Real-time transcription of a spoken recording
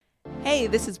Hey,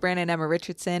 this is Brandon and Emma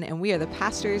Richardson, and we are the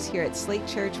pastors here at Slate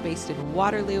Church based in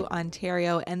Waterloo,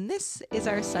 Ontario, and this is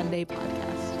our Sunday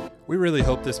podcast. We really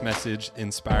hope this message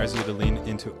inspires you to lean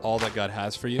into all that God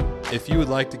has for you. If you would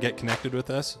like to get connected with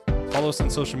us, follow us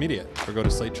on social media or go to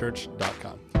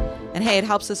slatechurch.com. And hey, it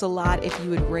helps us a lot if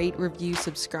you would rate, review,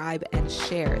 subscribe, and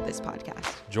share this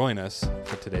podcast. Join us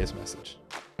for today's message.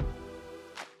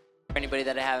 For anybody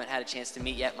that I haven't had a chance to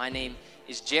meet yet, my name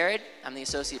is Jared. I'm the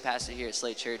associate pastor here at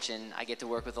Slate Church, and I get to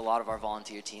work with a lot of our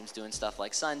volunteer teams doing stuff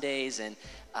like Sundays and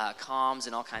comms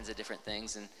and all kinds of different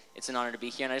things, and it's an honor to be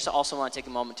here. And I just also want to take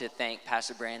a moment to thank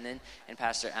Pastor Brandon and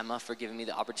Pastor Emma for giving me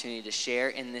the opportunity to share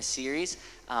in this series.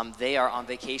 They are on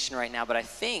vacation right now, but I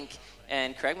think,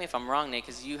 and correct me if I'm wrong, Nate,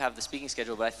 because you have the speaking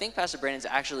schedule, but I think Pastor Brandon's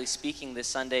actually speaking this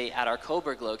Sunday at our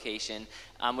Coburg location,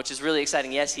 which is really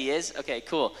exciting. Yes, he is? Okay,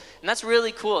 cool. And that's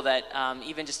really cool that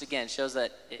even just, again, shows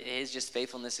that it is just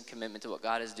faithfulness and commitment to what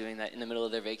God is doing, that in the middle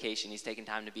of their vacation, he's taking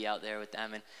time to be out there with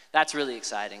them, and that's really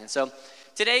exciting. And so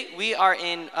today we are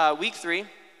in week 3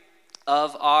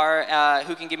 of our,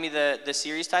 who can give me the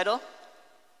series title?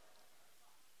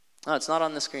 Oh, it's not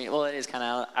on the screen. Well, it is kind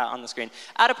of on the screen.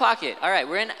 Out of Pocket. All right,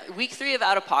 we're in week 3 of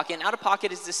Out of Pocket. And Out of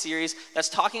Pocket is the series that's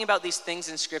talking about these things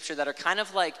in Scripture that are kind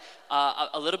of like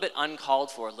a little bit uncalled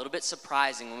for, a little bit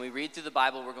surprising. When we read through the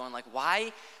Bible, we're going like,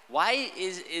 why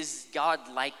is God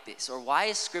like this? Or why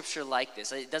is Scripture like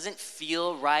this? It doesn't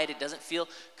feel right. It doesn't feel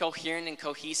coherent and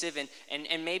cohesive.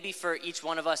 And maybe for each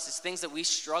one of us, it's things that we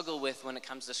struggle with when it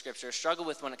comes to Scripture, struggle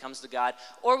with when it comes to God,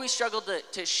 or we struggle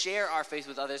to share our faith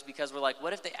with others because we're like,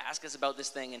 what if they ask us about this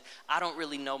thing and I don't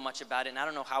really know much about it and I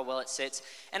don't know how well it sits?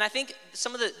 And I think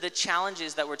some of the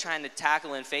challenges that we're trying to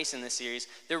tackle and face in this series,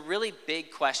 they're really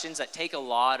big questions that take a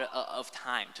lot of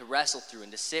time to wrestle through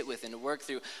and to sit with and to work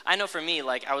through. I know for me,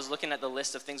 like I was looking at the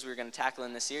list of things we were going to tackle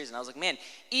in this series, and I was like, man,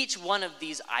 each one of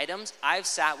these items I've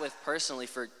sat with personally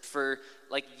for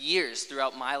like years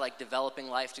throughout my like developing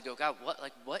life to go, God,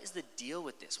 what is the deal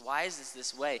with this? Why is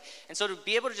this way? And so to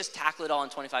be able to just tackle it all in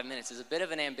 25 minutes is a bit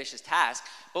of an ambitious task.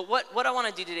 But what I want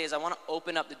to do today is I want to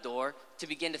open up the door to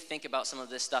begin to think about some of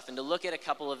this stuff and to look at a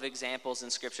couple of examples in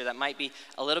Scripture that might be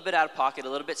a little bit out of pocket, a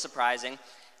little bit surprising.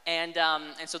 And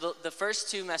so the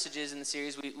first 2 messages in the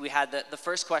series, we had the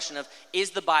first question of,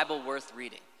 is the Bible worth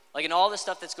reading? Like in all the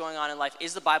stuff that's going on in life,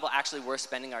 is the Bible actually worth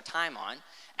spending our time on?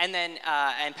 And then,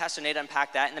 and Pastor Nate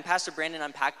unpacked that, and then Pastor Brandon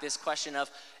unpacked this question of,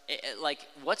 like,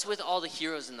 what's with all the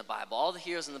heroes in the Bible? All the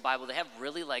heroes in the Bible, they have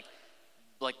really like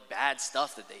bad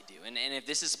stuff that they do. And if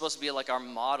this is supposed to be like our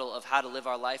model of how to live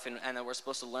our life and that we're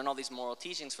supposed to learn all these moral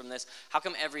teachings from this, how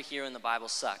come every hero in the Bible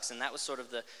sucks? And that was sort of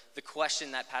the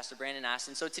question that Pastor Brandon asked.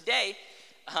 And so today,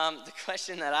 the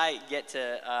question that I get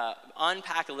to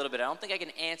unpack a little bit, I don't think I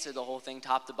can answer the whole thing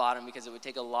top to bottom because it would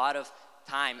take a lot of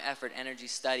time, effort, energy,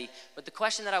 study. But the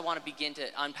question that I want to begin to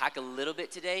unpack a little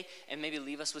bit today and maybe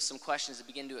leave us with some questions to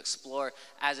begin to explore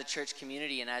as a church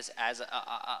community and as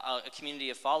a community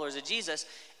of followers of Jesus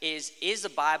is the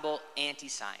Bible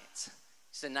anti-science?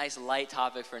 It's a nice light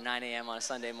topic for 9 a.m. on a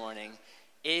Sunday morning.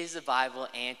 Is the Bible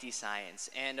anti-science?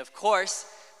 And of course,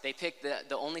 they picked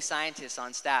the only scientists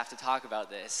on staff to talk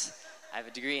about this. I have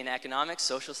a degree in economics,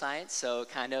 social science, so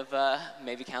kind of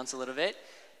maybe counts a little bit.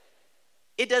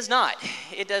 It does not.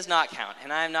 It does not count.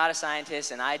 And I'm not a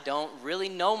scientist, and I don't really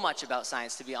know much about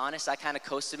science, to be honest. I kind of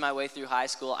coasted my way through high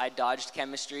school. I dodged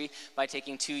chemistry by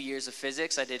taking 2 years of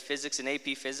physics. I did physics and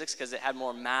AP physics because it had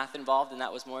more math involved, and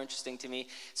that was more interesting to me.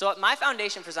 So my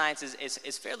foundation for science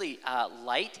is fairly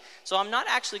light. So I'm not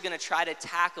actually going to try to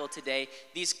tackle today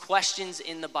these questions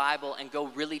in the Bible and go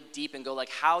really deep and go like,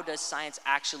 how does science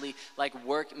actually like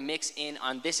work, mix in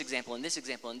on this example and this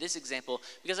example and this example?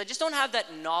 Because I just don't have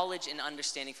that knowledge and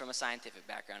understanding from a scientific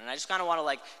background. And I just kind of want to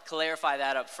like clarify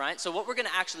that up front. So what we're going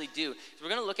to actually do is we're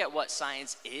going to look at what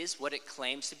science is, what it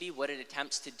claims to be, what it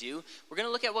attempts to do. We're going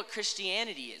to look at what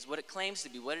Christianity is, what it claims to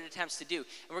be, what it attempts to do.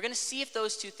 And we're going to see if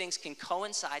those 2 things can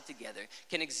coincide together,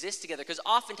 can exist together. Because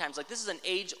oftentimes, like this is an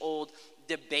age-old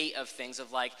debate of things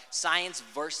of like science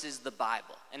versus the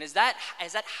Bible. And is that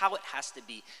how it has to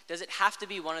be? Does it have to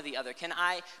be one or the other?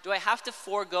 Do I have to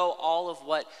forego all of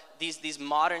what these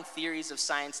modern theories of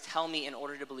science tell me in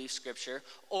order to believe Scripture?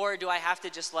 Or do I have to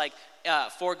just like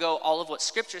forego all of what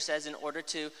Scripture says in order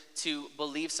to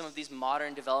believe some of these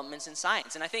modern developments in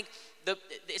science? And I think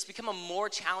it's become a more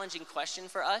challenging question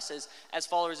for us as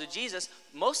followers of Jesus,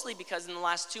 mostly because in the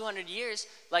last 200 years,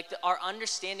 like our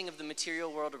understanding of the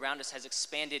material world around us has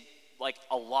expanded like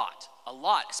a lot,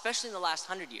 especially in the last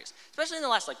 100 years, especially in the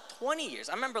last like 20 years.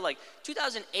 I remember like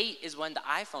 2008 is when the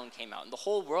iPhone came out and the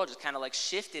whole world just kind of like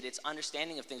shifted its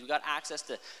understanding of things. We got access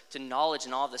to knowledge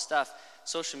and all this stuff.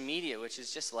 Social media, which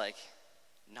is just like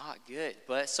not good.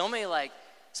 But so many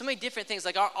different things.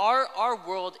 Like our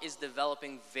world is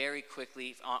developing very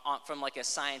quickly from like a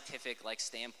scientific like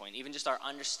standpoint. Even just our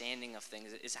understanding of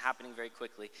things is happening very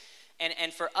quickly.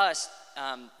 And for us,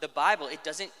 the Bible, it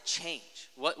doesn't change.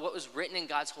 What was written in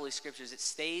God's Holy Scriptures, it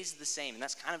stays the same. And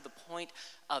that's kind of the point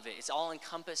of it. It's all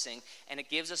encompassing, and it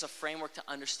gives us a framework to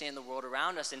understand the world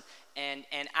around us. And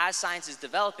as science is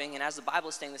developing, and as the Bible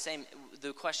is staying the same,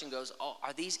 the question goes,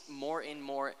 are these more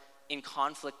in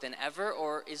conflict than ever,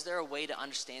 or is there a way to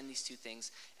understand these two things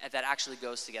that actually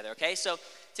goes together? Okay, so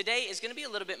today is going to be a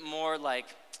little bit more like,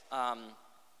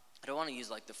 I don't want to use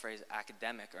like the phrase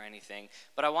academic or anything,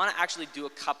 but I want to actually do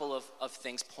a couple of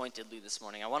things pointedly this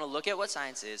morning. I want to look at what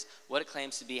science is, what it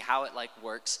claims to be, how it like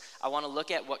works. I want to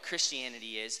look at what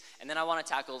Christianity is, and then I want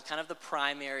to tackle kind of the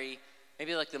primary,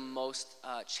 maybe like the most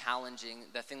challenging,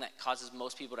 the thing that causes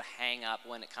most people to hang up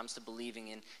when it comes to believing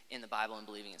in the Bible and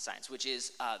believing in science, which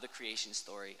is the creation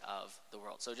story of the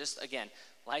world. So just, again,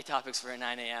 light topics for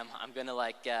 9 a.m. I'm going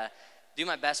to do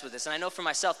my best with this. And I know for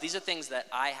myself, these are things that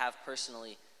I have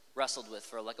personally wrestled with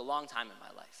for like a long time in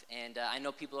my life. And I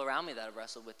know people around me that have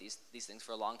wrestled with these things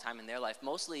for a long time in their life,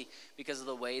 mostly because of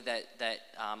the way that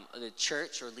the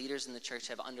church or leaders in the church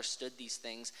have understood these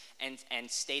things and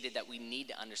stated that we need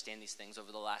to understand these things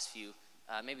over the last few,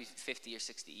 maybe 50 or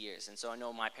 60 years. And so I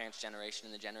know my parents' generation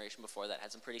and the generation before that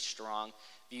had some pretty strong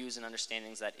views and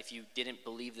understandings that if you didn't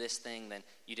believe this thing, then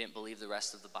you didn't believe the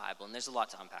rest of the Bible. And there's a lot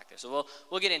to unpack there. So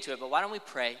we'll get into it, but why don't we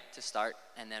pray to start,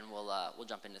 and then we'll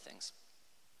jump into things.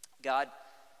 God,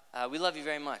 we love you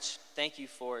very much. Thank you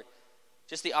for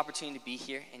just the opportunity to be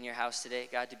here in your house today,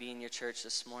 God, to be in your church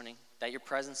this morning, that your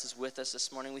presence is with us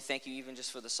this morning. We thank you even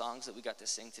just for the songs that we got to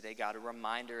sing today, God, a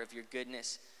reminder of your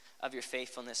goodness, of your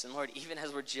faithfulness. And Lord, even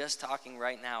as we're just talking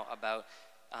right now about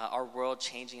our world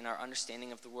changing and our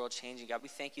understanding of the world changing, God, we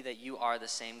thank you that you are the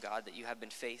same God, that you have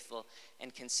been faithful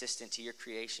and consistent to your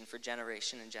creation for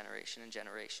generation and generation and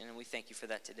generation. And we thank you for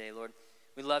that today, Lord.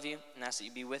 We love you and ask that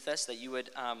you be with us, that you would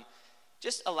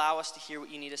just allow us to hear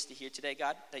what you need us to hear today,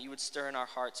 God, that you would stir in our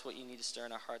hearts what you need to stir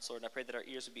in our hearts, Lord. And I pray that our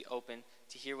ears would be open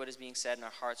to hear what is being said and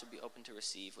our hearts would be open to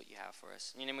receive what you have for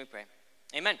us. In your name we pray.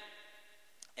 Amen.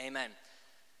 Amen.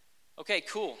 Okay,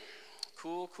 cool.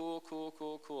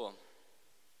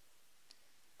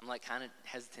 I'm like kind of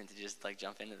hesitant to just like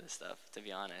jump into this stuff, to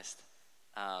be honest.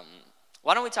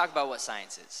 Why don't we talk about what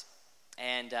science is?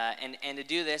 And to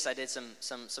do this, I did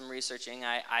some researching.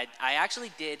 I actually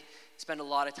did spend a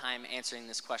lot of time answering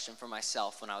this question for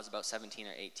myself when I was about 17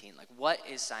 or 18. Like, what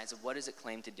is science and what does it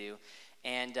claim to do?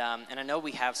 And I know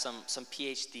we have some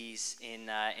PhDs in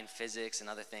physics and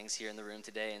other things here in the room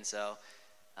today, and so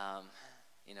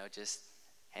just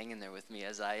hang in there with me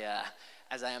as I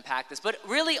unpack this. But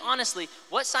really, honestly,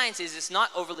 what science is, it's not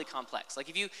overly complex. Like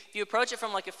if you approach it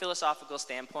from like a philosophical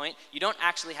standpoint, you don't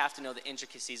actually have to know the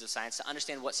intricacies of science to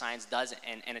understand what science does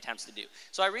and attempts to do.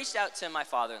 So I reached out to my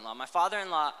father-in-law. My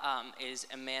father-in-law is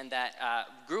a man that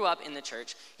grew up in the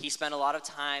church. He spent a lot of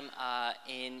time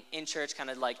in church, kind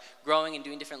of like growing and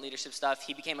doing different leadership stuff.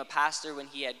 He became a pastor when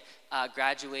he had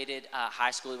graduated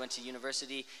high school. He went to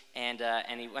university and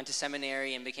he went to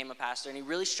seminary and became a pastor. And he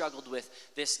really struggled with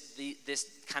this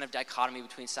kind of dichotomy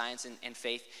between science and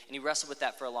faith. And he wrestled with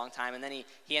that for a long time. And then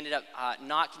he ended up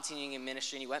not continuing in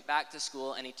ministry. And he went back to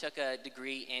school and he took a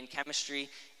degree in chemistry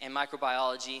and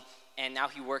microbiology. And now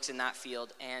he works in that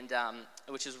field, and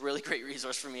which is a really great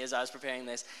resource for me as I was preparing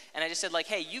this. And I just said, like,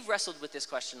 hey, you've wrestled with this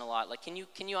question a lot. Like, can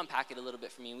you unpack it a little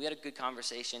bit for me? And we had a good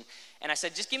conversation. And I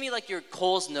said, just give me, like, your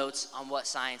Cole's notes on what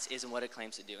science is and what it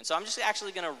claims to do. And so I'm just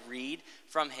actually going to read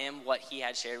from him what he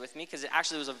had shared with me, because it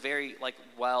actually was a very, like,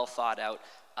 well thought out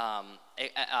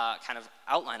kind of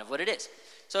outline of what it is.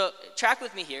 So track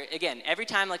with me here. Again, every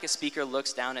time like a speaker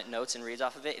looks down at notes and reads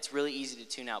off of it, it's really easy to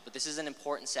tune out. But this is an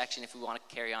important section if we want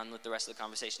to carry on with the rest of the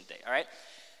conversation today, all right?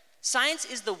 Science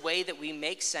is the way that we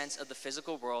make sense of the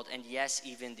physical world and, yes,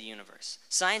 even the universe.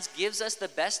 Science gives us the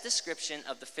best description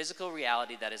of the physical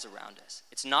reality that is around us.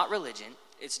 It's not religion,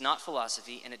 it's not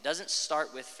philosophy, and it doesn't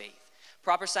start with faith.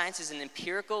 Proper science is an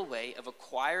empirical way of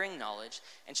acquiring knowledge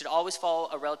and should always follow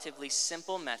a relatively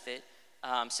simple method.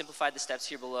 Simplified the steps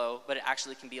here below, but it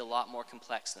actually can be a lot more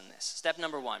complex than this. Step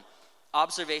number 1,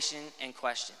 observation and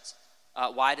questions.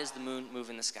 Why does the moon move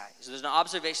in the sky? So there's an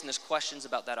observation, there's questions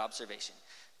about that observation.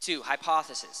 2,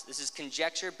 hypothesis. This is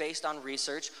conjecture based on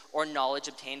research or knowledge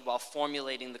obtained while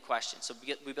formulating the question. So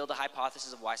we build a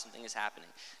hypothesis of why something is happening.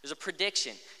 There's a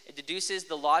prediction. It deduces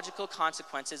the logical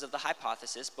consequences of the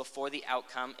hypothesis before the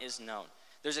outcome is known.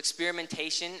 There's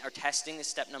experimentation or testing is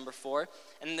step number 4.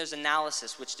 And then there's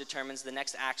analysis, which determines the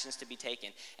next actions to be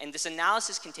taken. And this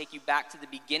analysis can take you back to the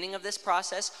beginning of this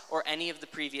process or any of the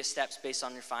previous steps based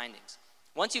on your findings.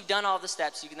 Once you've done all the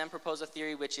steps, you can then propose a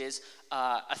theory, which is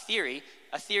a theory.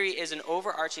 A theory is an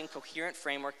overarching, coherent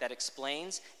framework that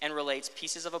explains and relates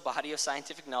pieces of a body of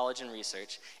scientific knowledge and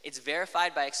research. It's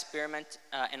verified by experiment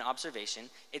and observation.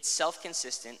 It's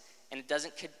self-consistent, and it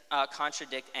doesn't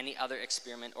contradict any other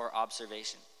experiment or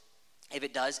observation. If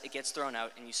it does, it gets thrown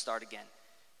out and you start again.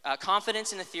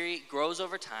 Confidence in a theory grows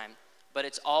over time, but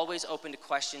it's always open to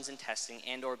questions and testing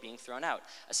and or being thrown out.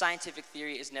 A scientific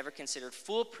theory is never considered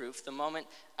foolproof. The moment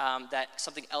that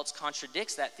something else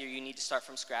contradicts that theory, you need to start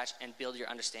from scratch and build your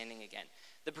understanding again.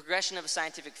 The progression of a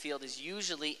scientific field is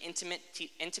usually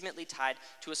intimately tied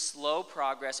to a slow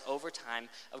progress over time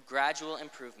of gradual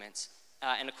improvements.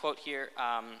 And a quote here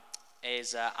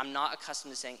is, I'm not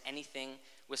accustomed to saying anything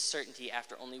with certainty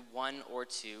after only 1 or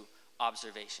 2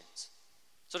 observations.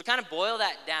 So to kind of boil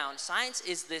that down, science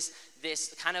is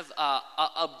this kind of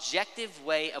objective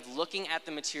way of looking at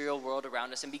the material world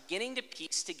around us and beginning to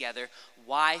piece together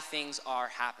why things are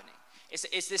happening.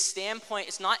 It's this standpoint.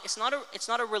 It's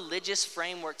not a religious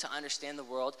framework to understand the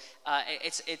world.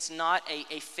 It's not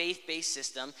a faith-based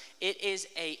system. It is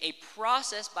a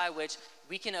process by which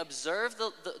we can observe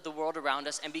the world around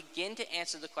us and begin to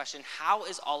answer the question, how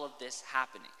is all of this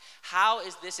happening? How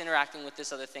is this interacting with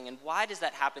this other thing? And why does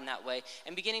that happen that way?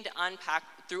 And beginning to unpack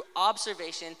through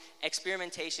observation,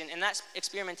 experimentation. And that's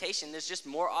experimentation. There's just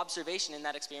more observation in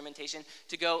that experimentation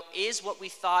to go, is what we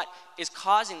thought is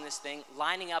causing this thing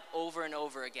lining up over and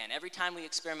over again? Every time we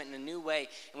experiment in a new way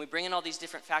and we bring in all these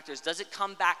different factors, does it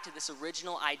come back to this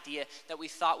original idea that we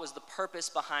thought was the purpose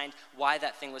behind why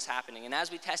that thing was happening? And as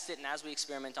we test it and as we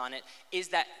experiment on it, is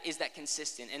that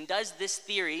consistent? And does this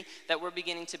theory that we're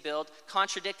beginning to build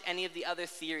contradict any of the other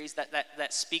theories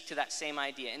that speak to that same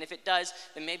idea? And if it does,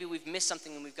 then maybe we've missed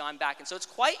something and we've gone back. And so it's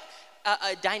quite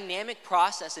a dynamic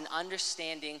process in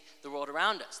understanding the world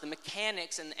around us, the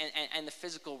mechanics and the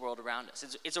physical world around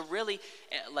us. It's a really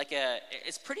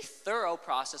it's pretty thorough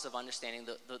process of understanding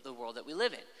the world that we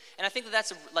live in. And I think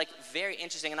that's very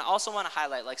interesting. And I also want to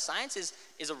highlight science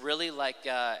is a really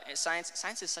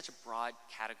science is such a broad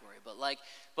category,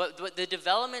 but the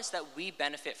developments that we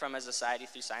benefit from as a society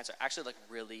through science are actually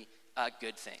really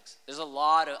good things. There's a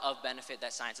lot of benefit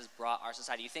that science has brought our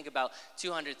society. You think about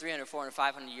 200, 300, 400,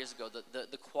 500 years ago,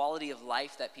 the quality of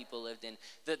life that people lived in,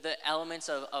 the elements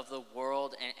of the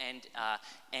world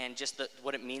and just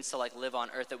what it means to live on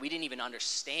earth that we didn't even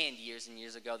understand years and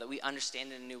years ago, that we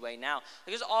understand in a new way now.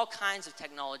 There's all kinds of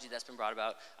technology that's been brought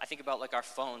about. I think about our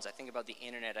phones, I think about the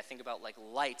internet, I think about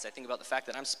lights, I think about the fact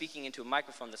that I'm speaking into a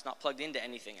microphone that's not plugged into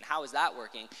anything, and how is that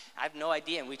working? I have no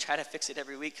idea, and we try to fix it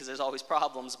every week because there's always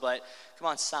problems, but come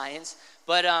on, science.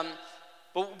 But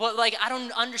I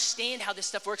don't understand how this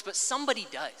stuff works, but somebody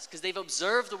does, because they've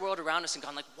observed the world around us and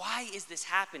gone why is this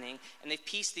happening? And they've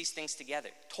pieced these things together.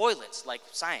 Toilets,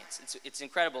 science. It's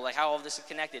incredible, how all of this is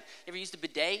connected. You ever used a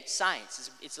bidet?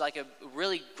 Science. It's a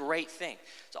really great thing.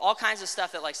 So all kinds of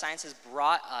stuff that science has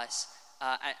brought us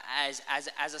as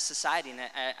a society and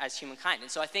as humankind.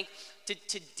 And so I think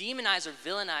to demonize or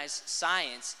villainize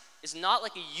science is not a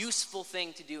useful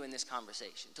thing to do in this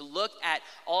conversation. To look at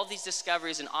all of these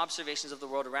discoveries and observations of the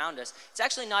world around us, it's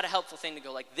actually not a helpful thing to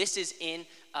go this is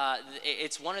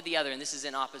it's one or the other, and this is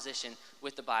in opposition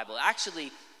with the Bible.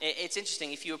 Actually, it's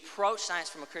interesting. If you approach science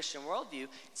from a Christian worldview,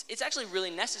 it's actually really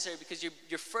necessary, because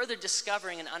you're further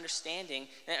discovering and understanding,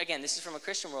 and again, this is from a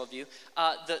Christian worldview,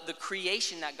 the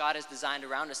creation that God has designed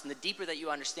around us. And the deeper that you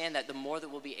understand that, the more that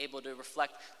we'll be able to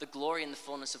reflect the glory and the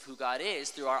fullness of who God is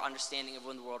through our understanding of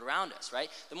the world around us, right?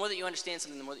 The more that you understand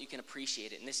something, the more that you can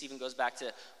appreciate it. And this even goes back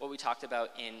to what we talked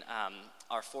about in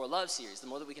our 4 Love series. The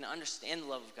more that we can understand the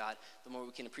love of God, the more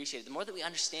we can appreciate it. The more that we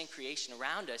understand creation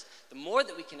around us, the more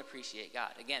that we can appreciate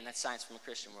God. Again, that's science from a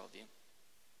Christian worldview.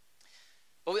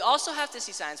 But we also have to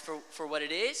see science for what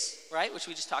it is, right, which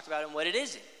we just talked about, and what it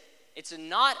isn't. It's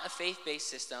not a faith-based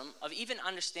system of even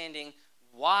understanding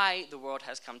why the world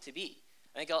has come to be.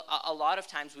 I think a lot of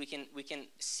times we can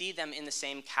see them in the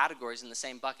same categories, in the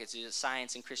same buckets,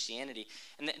 science and Christianity,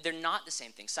 and they're not the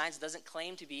same thing. Science doesn't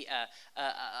claim to be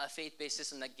a faith-based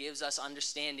system that gives us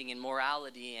understanding and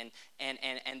morality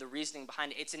and the reasoning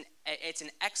behind it. It's an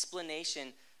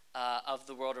explanation of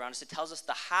the world around us. It tells us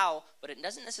the how, but it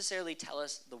doesn't necessarily tell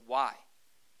us the why.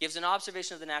 It gives an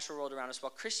observation of the natural world around us,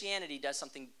 while Christianity does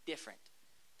something different,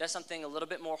 does something a little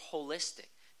bit more holistic,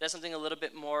 does something a little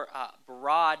bit more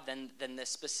broad than the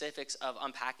specifics of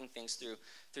unpacking things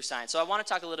through science. So I want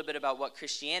to talk a little bit about what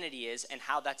Christianity is and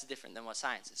how that's different than what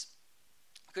science is.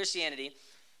 Christianity,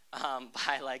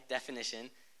 by like definition,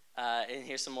 and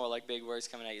here's some more like big words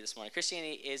coming at you this morning.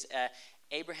 Christianity is a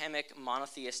Abrahamic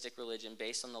monotheistic religion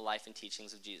based on the life and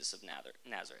teachings of Jesus of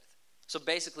Nazareth. So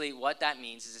basically what that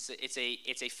means is it's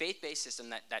a faith-based system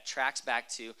that tracks back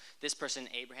to this person,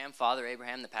 Abraham, Father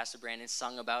Abraham, that Pastor Brandon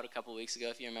sung about a couple weeks ago,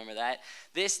 if you remember that.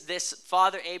 This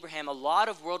Father Abraham, a lot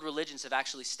of world religions have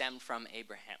actually stemmed from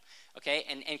Abraham. Okay,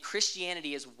 and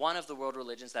Christianity is one of the world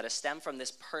religions that has stemmed from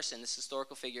this person, this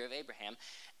historical figure of Abraham.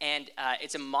 And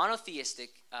it's a monotheistic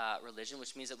religion,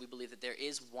 which means that we believe that there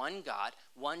is one God,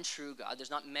 one true God.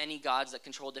 There's not many gods that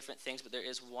control different things, but there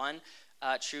is one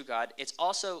true God. It's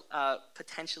also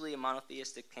potentially a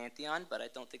monotheistic pantheon, but I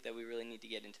don't think that we really need to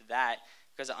get into that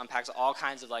because it unpacks all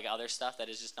kinds of like other stuff that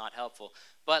is just not helpful.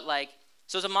 But like,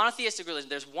 so it's a monotheistic religion.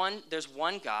 There's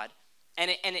one God. And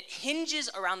it hinges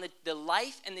around the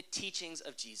life and the teachings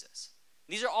of Jesus.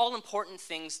 These are all important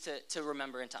things to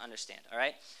remember and to understand, all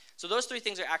right? So those three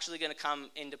things are actually going to come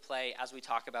into play as we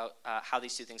talk about how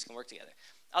these two things can work together.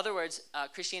 In other words,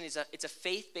 Christianity it's a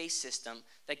faith-based system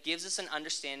that gives us an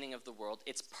understanding of the world,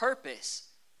 its purpose,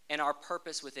 and our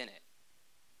purpose within it,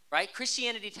 right?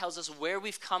 Christianity tells us where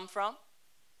we've come from,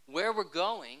 where we're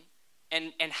going,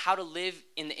 and how to live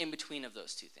in the in-between of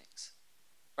those two things.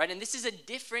 Right? And this is a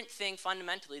different thing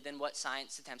fundamentally than what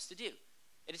science attempts to do.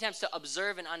 It attempts to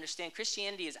observe and understand.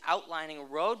 Christianity is outlining a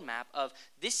roadmap of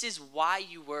this is why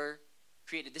you were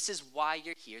created. This is why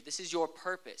you're here. This is your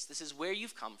purpose. This is where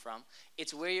you've come from.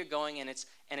 It's where you're going, and it's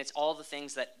all the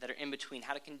things that are in between,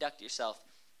 how to conduct yourself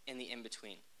in the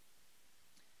in-between.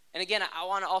 And again, I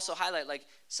want to also highlight, like,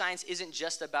 science isn't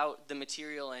just about the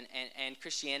material, and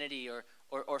Christianity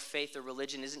or faith or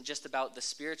religion isn't just about the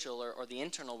spiritual or the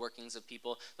internal workings of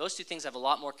people. Those two things have a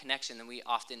lot more connection than we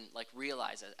often like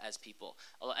realize as people.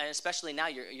 And especially now,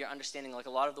 you're understanding like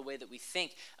a lot of the way that we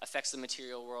think affects the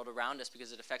material world around us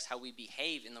because it affects how we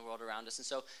behave in the world around us. And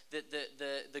so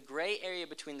the gray area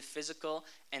between the physical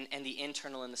and the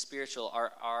internal and the spiritual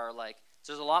are like,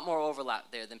 so there's a lot more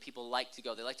overlap there than people like to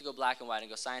go. They like to go black and white and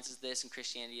go science is this and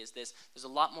Christianity is this. There's a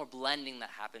lot more blending that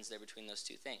happens there between those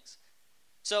two things.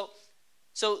 So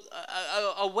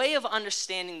a way of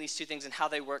understanding these two things and how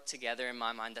they work together in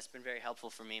my mind that's been very helpful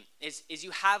for me is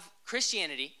you have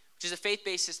Christianity, which is a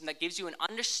faith-based system that gives you an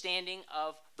understanding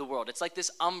of the world. It's like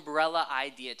this umbrella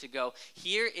idea to go,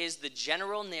 here is the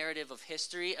general narrative of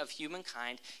history of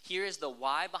humankind. Here is the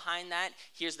why behind that.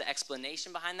 Here's the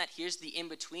explanation behind that. Here's the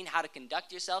in-between, how to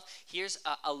conduct yourself. Here's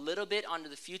a little bit onto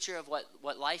the future of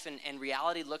what life and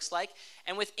reality looks like.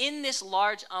 And within this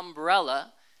large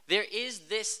umbrella, there is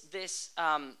this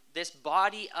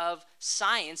body of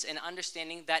science and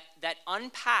understanding that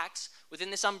unpacks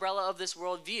within this umbrella of this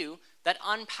worldview, that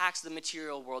unpacks the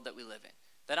material world that we live in,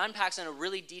 that unpacks on a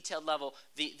really detailed level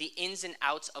the ins and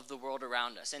outs of the world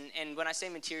around us. And when I say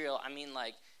material, I mean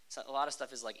like a lot of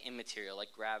stuff is like immaterial,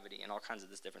 like gravity and all kinds of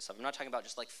this different stuff. I'm not talking about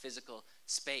just like physical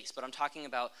space, but I'm talking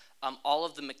about all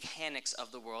of the mechanics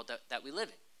of the world that we live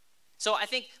in. So I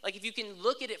think, like, if you can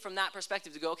look at it from that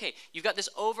perspective to go, okay, you've got this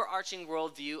overarching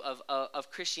worldview of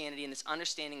Christianity and this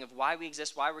understanding of why we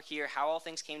exist, why we're here, how all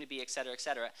things came to be, et cetera, et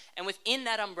cetera. And within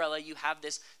that umbrella, you have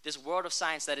this world of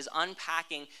science that is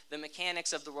unpacking the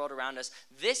mechanics of the world around us.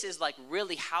 This is, like,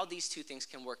 really how these two things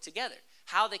can work together,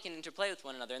 how they can interplay with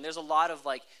one another. And there's a lot of,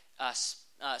 like,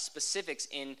 specifics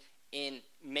in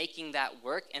making that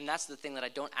work, and that's the thing that I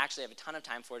don't actually have a ton of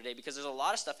time for today, because there's a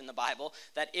lot of stuff in the Bible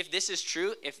that if this is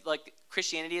true, if like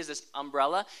Christianity is this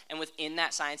umbrella and within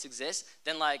that science exists,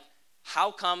 then like how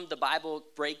come the Bible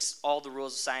breaks all the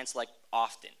rules of science like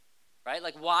often, right?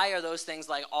 Like why are those things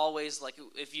like always, like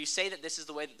if you say that this is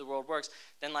the way that the world works,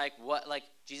 then like what, like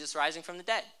Jesus rising from the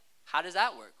dead, how does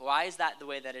that work? Why is that the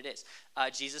way that it is?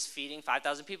 Jesus feeding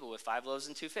 5,000 people with 5 loaves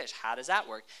and 2 fish. How does that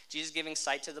work? Jesus giving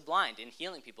sight to the blind and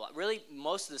healing people. Really,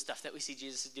 most of the stuff that we see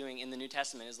Jesus doing in the New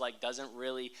Testament is like doesn't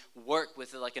really work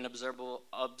with like an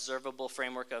observable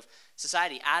framework of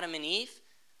society. Adam and Eve,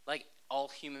 like all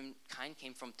humankind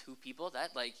came from 2 people.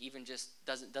 That like even just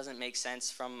doesn't make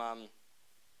sense from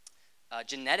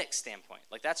genetic standpoint.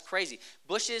 Like that's crazy.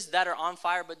 Bushes that are on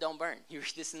fire but don't burn. You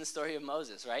read this in the story of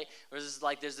Moses, right? Where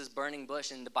there's this burning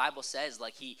bush, and the Bible says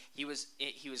like he was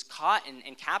caught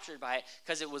and captured by it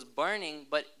because it was burning,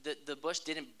 but the bush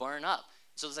didn't burn up.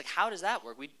 So it's like, how does that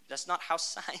work? That's not how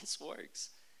science works.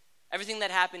 Everything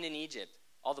that happened in Egypt,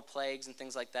 all the plagues and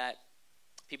things like that,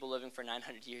 people living for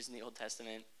 900 years in the Old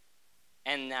Testament,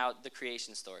 and now the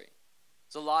creation story.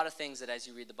 There's a lot of things that as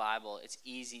you read the Bible, it's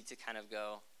easy to kind of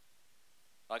go,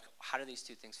 like, how do these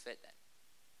two things fit then?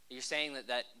 You're saying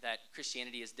that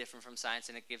Christianity is different from science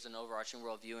and it gives an overarching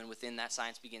worldview, and within that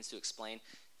science begins to explain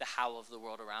the how of the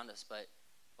world around us. But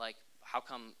Like, how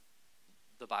come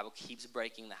the Bible keeps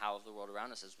breaking the how of the world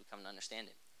around us as we come to understand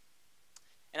it?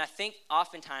 And I think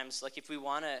oftentimes, like if we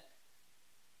want to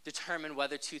determine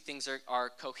whether two things are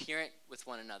coherent with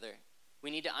one another,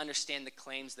 we need to understand the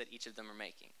claims that each of them are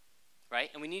making, right?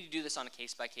 And we need to do this on a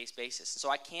case-by-case basis. So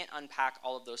I can't unpack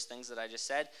all of those things that I just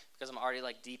said because I'm already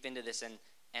like deep into this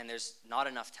and there's not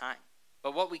enough time.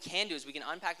 But what we can do is we can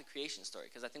unpack the creation story,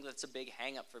 because I think that's a big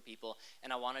hang-up for people,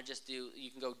 and I want to just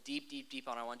you can go deep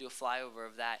on, I want to do a flyover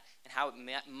of that, and how it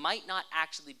might not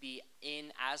actually be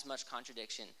in as much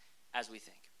contradiction as we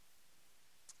think.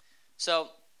 So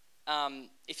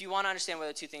if you want to understand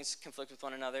whether two things conflict with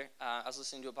one another, I was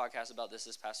listening to a podcast about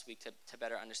this past week to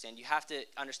better understand. You have to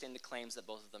understand the claims that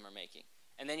both of them are making,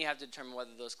 and then you have to determine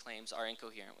whether those claims are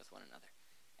incoherent with one another.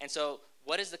 And so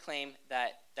what is the claim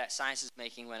that science is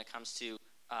making when it comes to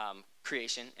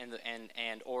creation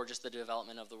and or just the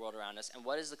development of the world around us? And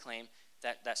what is the claim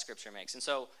that Scripture makes? And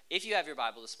so if you have your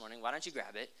Bible this morning, why don't you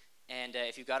grab it? And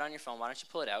if you've got it on your phone, why don't you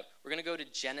pull it out? We're going to go to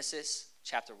Genesis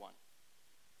chapter 1.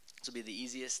 This will be the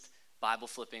easiest Bible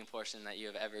flipping portion that you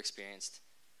have ever experienced.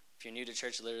 If you're new to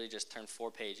church, literally just turn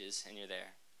 4 pages and you're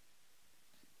there.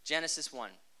 Genesis 1.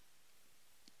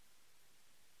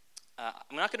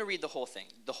 I'm not going to read the whole thing.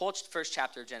 The whole first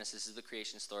chapter of Genesis is the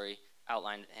creation story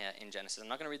outlined in Genesis. I'm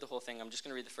not going to read the whole thing. I'm just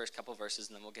going to read the first couple verses,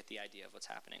 and then we'll get the idea of what's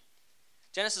happening.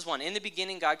 Genesis 1. In the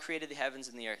beginning, God created the heavens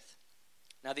and the earth.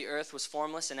 Now the earth was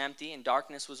formless and empty, and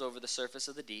darkness was over the surface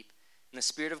of the deep, and the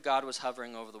Spirit of God was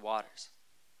hovering over the waters.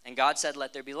 And God said,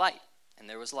 "Let there be light," and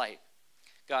there was light.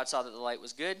 God saw that the light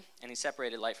was good, and he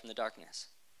separated light from the darkness.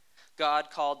 God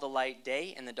called the light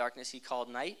day, and the darkness he called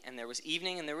night, and there was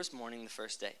evening and there was morning the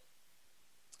first day.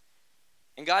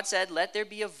 And God said, "Let there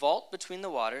be a vault between the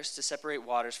waters to separate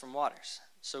waters from waters."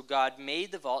 So God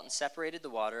made the vault and separated the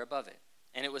water above it.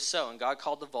 And it was so. And God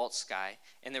called the vault sky.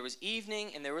 And there was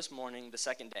evening and there was morning the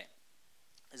second day.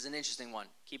 This is an interesting one.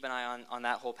 Keep an eye on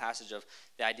that whole passage of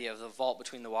the idea of the vault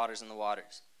between the waters and the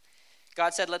waters.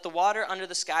 God said, "Let the water under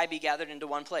the sky be gathered into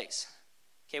one place."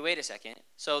 Okay, wait a second.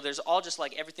 So there's all just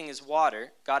like everything is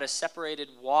water. God has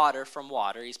separated water from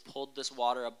water. He's pulled this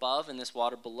water above and this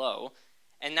water below.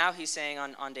 And now he's saying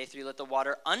on day 3, "Let the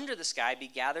water under the sky be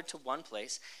gathered to one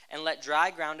place, and let dry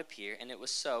ground appear." And it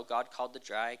was so. God called the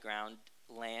dry ground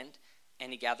land,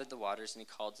 and he gathered the waters, and he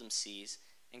called them seas.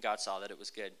 And God saw that it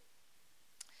was good.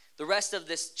 The rest of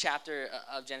this chapter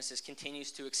of Genesis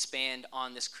continues to expand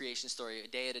on this creation story a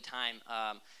day at a time.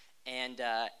 And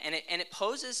it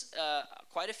poses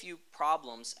quite a few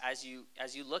problems as you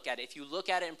look at it. If you look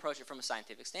at it and approach it from a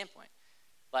scientific standpoint.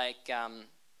 Like,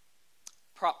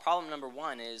 problem number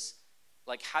 1 is,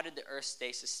 like, how did the earth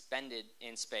stay suspended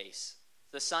in space?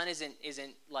 The sun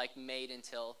isn't like made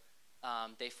until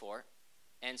day 4.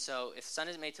 And so if the sun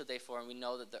isn't made till day 4, and we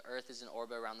know that the earth is in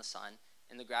orbit around the sun,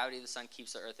 and the gravity of the sun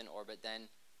keeps the earth in orbit, then,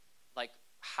 like,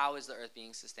 how is the earth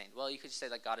being sustained? Well, you could just say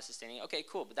that God is sustaining it. Okay,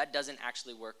 cool, but that doesn't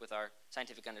actually work with our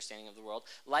scientific understanding of the world.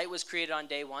 Light was created on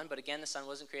day 1, but again, the sun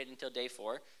wasn't created until day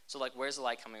 4. So, like, where's the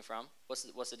light coming from? What's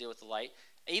the deal with the light?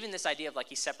 Even this idea of, like,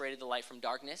 he separated the light from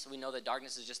darkness. We know that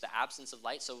darkness is just the absence of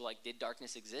light. So, like, did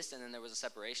darkness exist? And then there was a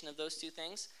separation of those two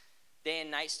things. Day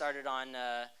and night started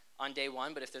on day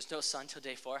 1, but if there's no sun till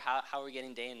day 4, how are we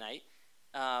getting day and night?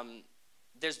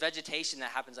 There's vegetation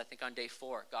that happens, I think, on day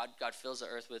 4. God fills the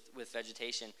earth with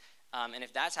vegetation. And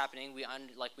if that's happening, we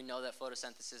know that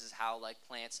photosynthesis is how, like,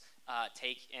 plants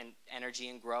take in energy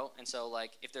and grow. And so,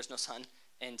 like, if there's no sun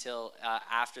until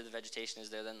after the vegetation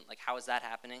is there, then, like, how is that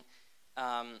happening?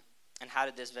 And how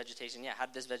did this vegetation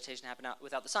happen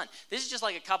without the sun? This is just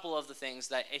like a couple of the things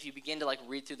that if you begin to, like,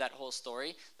 read through that whole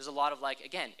story, there's a lot of, like,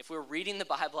 again, if we're reading the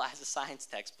Bible as a science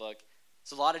textbook,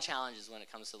 there's a lot of challenges when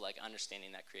it comes to, like,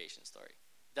 understanding that creation story.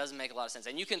 It doesn't make a lot of sense.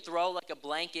 And you can throw, like, a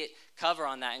blanket cover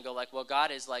on that and go, like, well,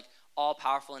 God is, like, all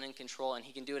powerful and in control, and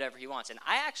he can do whatever he wants. And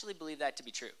I actually believe that to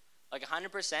be true. Like,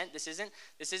 100%, this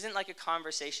isn't like a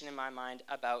conversation in my mind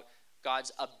about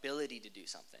God's ability to do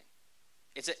something.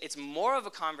 It's more of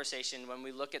a conversation when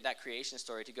we look at that creation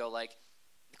story to go, like,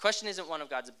 the question isn't one of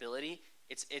God's ability.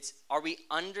 It's are we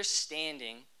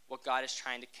understanding what God is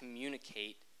trying to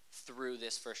communicate through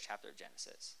this first chapter of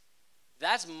Genesis?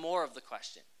 That's more of the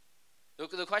question.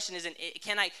 The question isn't,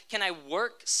 can I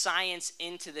work science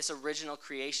into this original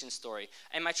creation story?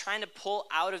 Am I trying to pull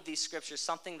out of these scriptures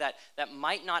something that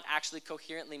might not actually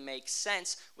coherently make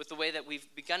sense with the way that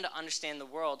we've begun to understand the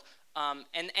world?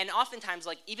 And oftentimes,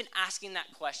 like, even asking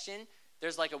that question,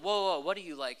 there's like a, whoa, what are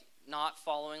you, like, not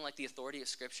following, like, the authority of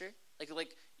Scripture?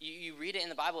 Like you read it in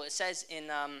the Bible. It says in,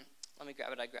 let me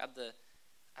grab it. I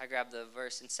grabbed the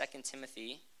verse in 2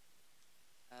 Timothy.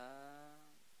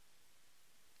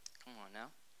 Come on now.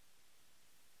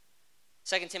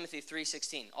 2 Timothy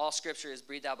 3:16, all scripture is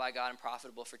breathed out by God and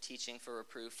profitable for teaching, for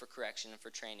reproof, for correction, and for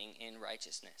training in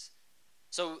righteousness.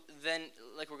 So then,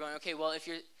 like, we're going, okay, well, if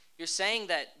you're saying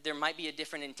that there might be a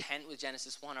different intent with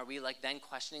Genesis 1, are we, like, then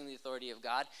questioning the authority of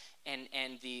God and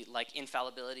the, like,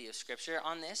 infallibility of scripture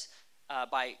on this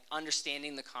by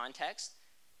understanding the context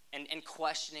and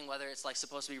questioning whether it's, like,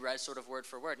 supposed to be read sort of word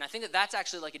for word? And I think that that's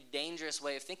actually, like, a dangerous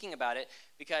way of thinking about it,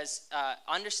 because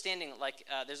understanding, like,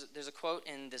 there's a quote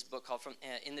in this book called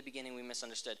In the Beginning We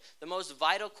Misunderstood. The most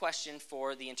vital question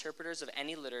for the interpreters of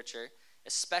any literature,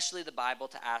 especially the Bible,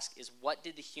 to ask is, what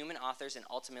did the human authors and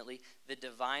ultimately the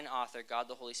divine author, God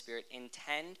the Holy Spirit,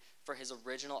 intend for his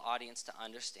original audience to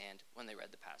understand when they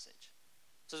read the passage?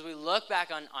 So as we look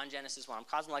back on Genesis 1,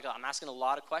 I'm asking a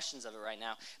lot of questions of it right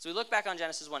now. So we look back on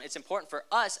Genesis 1, it's important for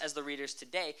us as the readers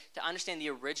today to understand the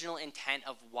original intent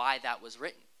of why that was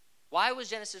written. Why was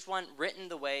Genesis 1 written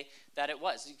the way that it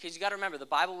was? Because you got to remember, the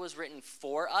Bible was written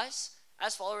for us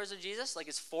as followers of Jesus. Like,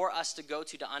 it's for us to go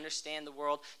to understand the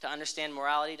world, to understand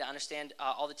morality, to understand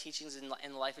all the teachings in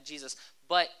the life of Jesus.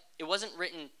 But it wasn't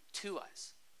written to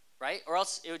us, right? Or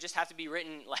else it would just have to be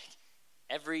written, like,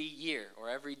 every year or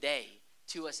every day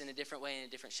to us in a different way, in a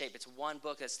different shape. It's one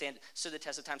book that stood the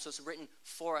test of time, so it's written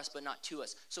for us but not to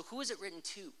us. So who is it written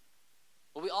to?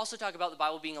 Well, we also talk about the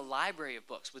Bible being a library of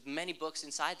books with many books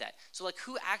inside that. So, like,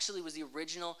 who actually was the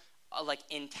original,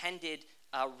 intended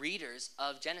readers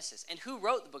of Genesis? And who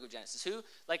wrote the book of Genesis? Who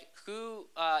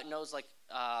knows,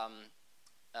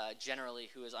 generally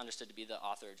who is understood to be the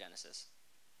author of Genesis?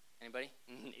 Anybody?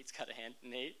 Nate's got a hand.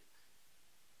 Nate?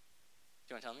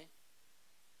 Do you want to tell me?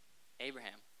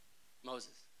 Abraham.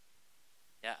 Moses.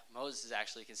 Yeah, Moses is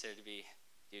actually considered to be,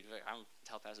 I'm going to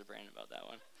tell Pastor Brandon about that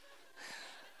one.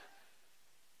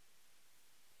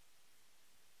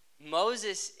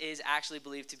 Moses is actually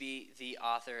believed to be the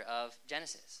author of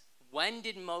Genesis. When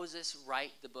did Moses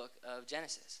write the book of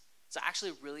Genesis? It's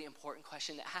actually a really important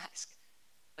question to ask.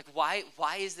 Like,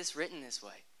 why is this written this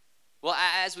way? Well,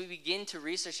 as we begin to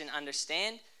research and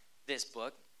understand this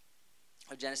book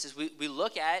of Genesis, we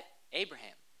look at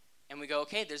Abraham. And we go,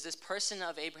 okay, there's this person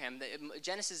of Abraham.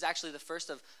 Genesis is actually the first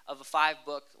of a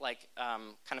 5-book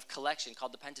kind of collection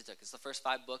called the Pentateuch. It's the first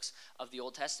 5 books of the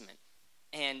Old Testament.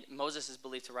 And Moses is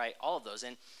believed to write all of those.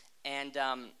 And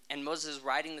Moses is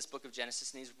writing this book of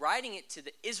Genesis, and he's writing it to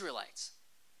the Israelites.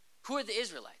 Who are the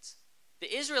Israelites?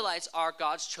 The Israelites are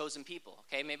God's chosen people.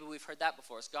 Okay, maybe we've heard that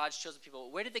before. It's God's chosen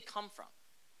people. Where did they come from?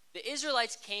 The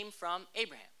Israelites came from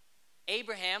Abraham.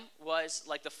 Abraham was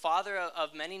like the father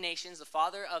of many nations, the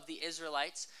father of the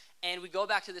Israelites. And we go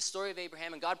back to the story of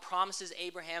Abraham, and God promises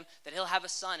Abraham that he'll have a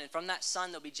son, and from that son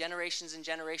there'll be generations and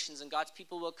generations, and God's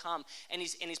people will come. And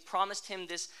he's promised him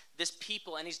this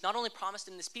people, and he's not only promised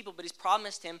him this people, but he's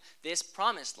promised him this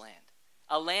promised land.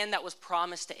 A land that was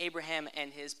promised to Abraham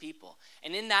and his people.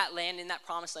 And in that land, in that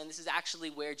promised land, this is actually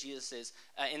where Jesus is,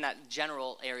 in that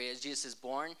general area, Jesus is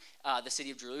born. The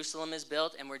city of Jerusalem is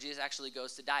built, and where Jesus actually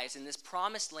goes to die. It's in this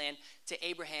promised land to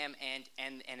Abraham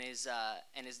and his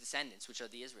descendants, which are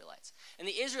the Israelites. And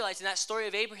the Israelites, in that story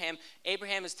of Abraham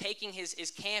is taking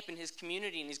his camp and his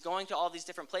community, and he's going to all these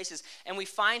different places. And we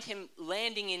find him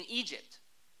landing in Egypt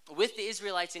with the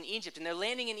Israelites in Egypt. And they're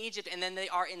landing in Egypt, and then they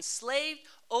are enslaved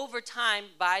over time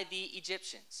by the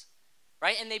Egyptians,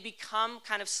 right? And they become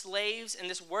kind of slaves in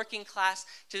this working class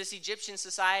to this Egyptian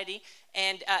society.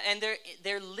 And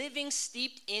they're living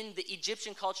steeped in the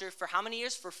Egyptian culture for how many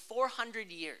years? For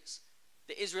 400 years.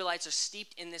 The Israelites are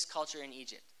steeped in this culture in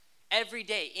Egypt. Every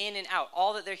day, in and out,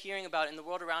 all that they're hearing about in the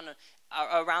world around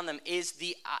them is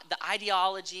the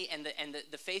ideology and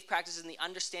the faith practices and the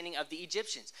understanding of the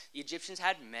Egyptians. The Egyptians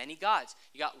had many gods.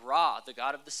 You got Ra, the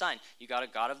god of the sun. You got a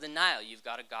god of the Nile. You've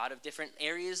got a god of different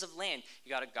areas of land. You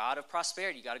got a god of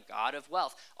prosperity. You got a god of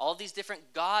wealth. All these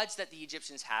different gods that the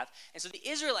Egyptians have. And so the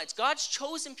Israelites, God's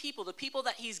chosen people, the people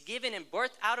that he's given and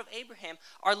birthed out of Abraham,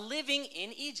 are living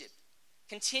in Egypt,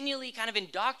 continually kind of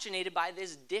indoctrinated by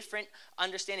this different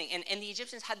understanding. And the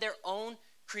Egyptians had their own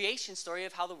creation story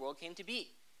of how the world came to be.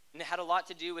 And it had a lot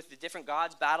to do with the different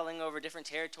gods battling over different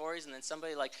territories, and then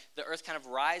somebody like the earth kind of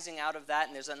rising out of that.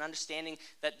 And there's an understanding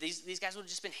that these guys would have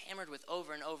just been hammered with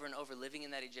over and over and over, living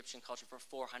in that Egyptian culture for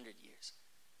 400 years.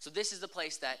 So this is the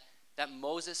place that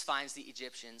Moses finds the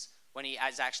Egyptians when he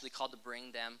is actually called to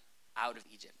bring them out of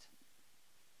Egypt.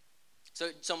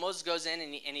 So Moses goes in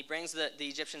and he brings the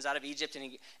Egyptians out of Egypt,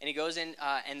 and he goes in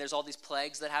and there's all these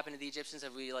plagues that happen to the Egyptians. Do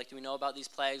we know about these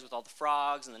plagues with all the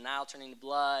frogs and the Nile turning to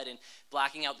blood and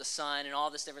blacking out the sun and all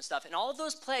this different stuff? And all of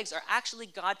those plagues are actually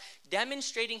God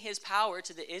demonstrating his power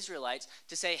to the Israelites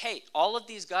to say, hey, all of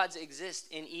these gods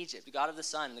exist in Egypt. The God of the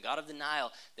sun, the God of the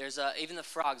Nile. There's even the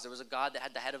frogs. There was a God that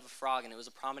had the head of a frog, and it was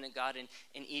a prominent God in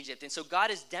Egypt. And so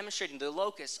God is demonstrating the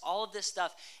locusts, all of this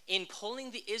stuff. In pulling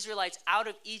the Israelites out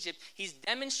of Egypt, he's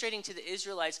demonstrating to the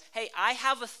Israelites, hey, I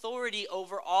have authority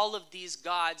over all of these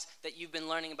gods that you've been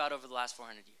learning about over the last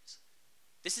 400 years.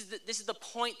 This is the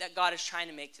point that God is trying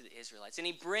to make to the Israelites. And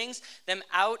he brings them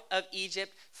out of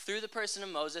Egypt through the person of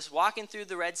Moses, walking through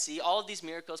the Red Sea, all of these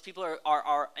miracles. People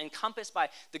are encompassed by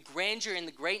the grandeur and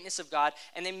the greatness of God,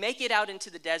 and they make it out into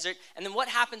the desert. And then what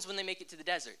happens when they make it to the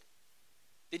desert?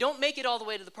 They don't make it all the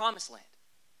way to the promised land.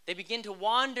 They begin to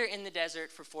wander in the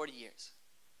desert for 40 years.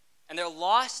 And they're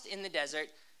lost in the desert.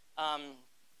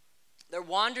 They're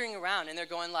wandering around, and they're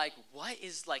going like, what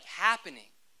is like happening?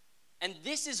 And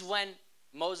this is when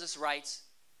Moses writes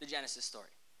the Genesis story,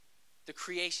 the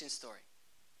creation story.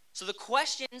 So the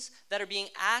questions that are being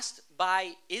asked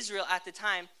by Israel at the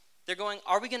time, they're going,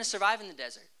 are we going to survive in the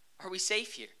desert? Are we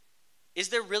safe here? Is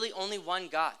there really only one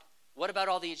God? What about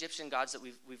all the Egyptian gods that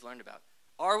we've learned about?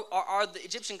 Are the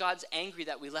Egyptian gods angry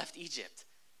that we left Egypt?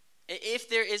 If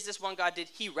there is this one God, did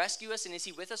he rescue us, and is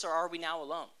he with us, or are we now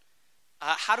alone?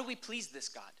 How do we please this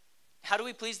God? How do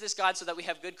we please this God so that we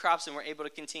have good crops and we're able to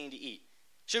continue to eat?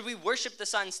 Should we worship the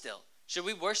sun still? Should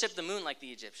we worship the moon like the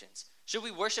Egyptians? Should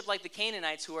we worship like the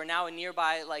Canaanites, who are now a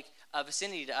nearby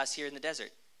vicinity to us here in the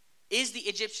desert? Is the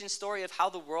Egyptian story of how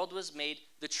the world was made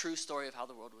the true story of how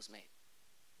the world was made?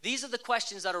 These are the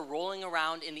questions that are rolling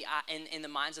around in the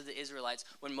minds of the Israelites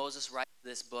when Moses writes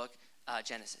this book,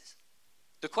 Genesis.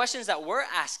 The questions that we're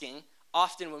asking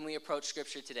often when we approach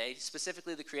Scripture today,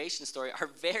 specifically the creation story, are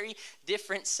very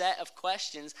different set of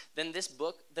questions than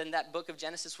that book of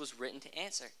Genesis was written to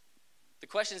answer. The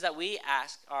questions that we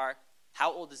ask are,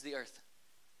 how old is the earth?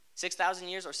 6,000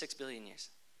 years or 6 billion years?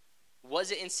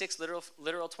 Was it in 6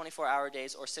 literal 24-hour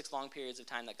days, or 6 long periods of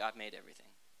time that God made everything?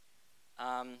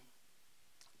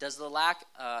 Does the lack...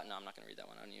 no, I'm not going to read that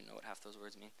one. I don't even know what half those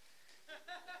words mean.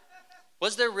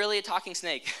 Was there really a talking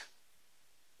snake?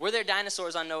 Were there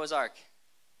dinosaurs on Noah's Ark?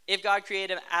 If God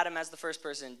created Adam as the first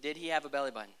person, did he have a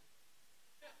belly button?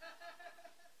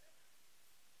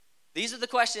 These are the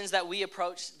questions that we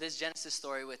approach this Genesis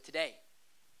story with today.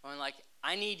 I'm like,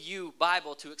 I need you,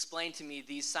 Bible, to explain to me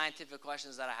these scientific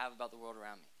questions that I have about the world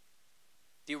around me.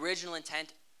 The original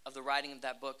intent of the writing of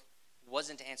that book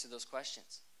wasn't to answer those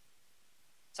questions.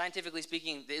 Scientifically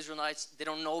speaking, the Israelites, they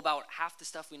don't know about half the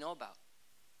stuff we know about.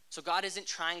 So God isn't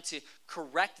trying to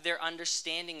correct their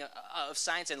understanding of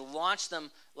science and launch them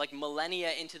like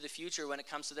millennia into the future when it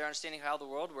comes to their understanding of how the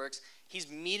world works. He's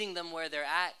meeting them where they're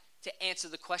at to answer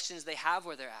the questions they have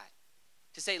where they're at.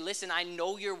 To say, listen, I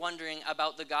know you're wondering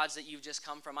about the gods that you've just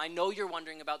come from. I know you're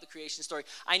wondering about the creation story.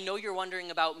 I know you're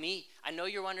wondering about me. I know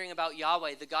you're wondering about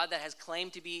Yahweh, the God that has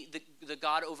claimed to be the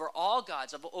God over all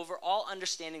gods, over all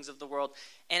understandings of the world.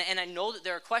 And I know that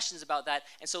there are questions about that.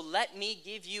 And so let me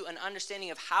give you an understanding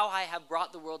of how I have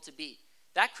brought the world to be.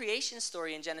 That creation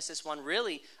story in Genesis 1,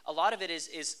 really, a lot of it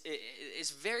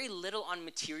is very little on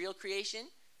material creation.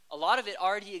 A lot of it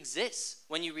already exists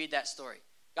when you read that story.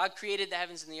 God created the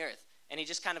heavens and the earth. And he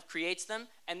just kind of creates them.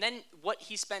 And then what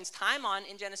he spends time on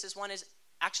in Genesis 1 is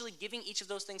actually giving each of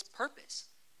those things purpose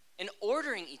and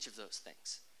ordering each of those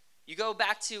things. You go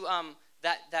back to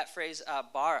that phrase,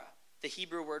 bara, the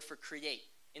Hebrew word for create.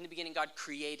 In the beginning, God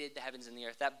created the heavens and the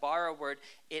earth. That bara word,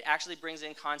 it actually brings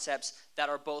in concepts that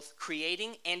are both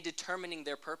creating and determining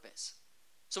their purpose.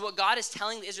 So what God is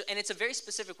telling the Israel, and it's a very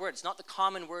specific word. It's not the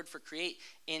common word for create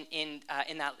in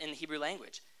the Hebrew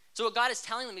language. So what God is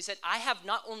telling them, he said, I have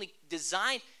not only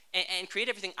designed and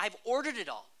created everything, I've ordered it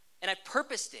all, and I've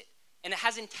purposed it, and it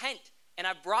has intent, and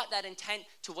I've brought that intent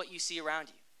to what you see around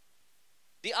you.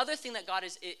 The other thing that God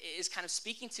is kind of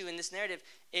speaking to in this narrative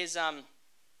is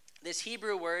this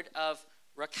Hebrew word of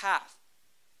rakath,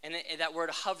 and that word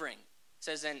hovering. It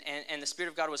says, and the Spirit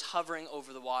of God was hovering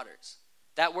over the waters.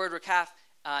 That word rakath,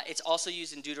 it's also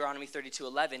used in Deuteronomy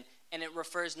 32:11. And it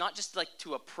refers not just like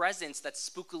to a presence that's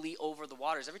spookily over the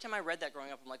waters. Every time I read that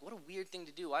growing up, I'm like, what a weird thing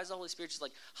to do. Why is the Holy Spirit just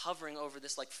like hovering over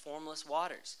this like formless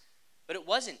waters? But it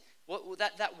wasn't.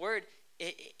 That word,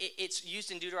 it's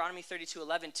used in Deuteronomy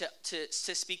 32:11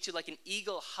 to speak to like an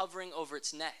eagle hovering over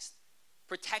its nest,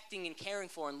 protecting and caring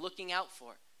for and looking out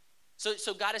for.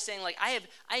 So God is saying, like, I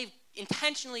have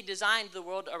intentionally designed the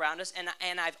world around us,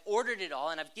 and I've ordered it all,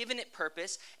 and I've given it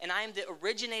purpose, and I am the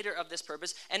originator of this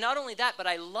purpose. And not only that, but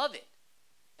I love it.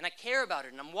 and I care about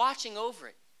it, and I'm watching over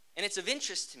it, and it's of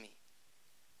interest to me.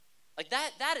 Like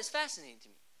that is fascinating to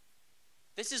me.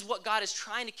 This is what God is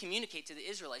trying to communicate to the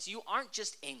Israelites. You aren't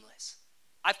just aimless.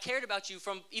 I've cared about you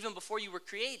from even before you were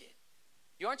created.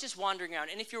 You aren't just wandering around.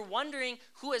 And if you're wondering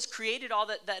who has created all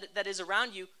that is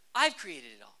around you, I've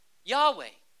created it all. Yahweh,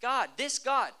 God, this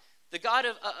God, the God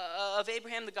of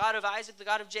Abraham, the God of Isaac, the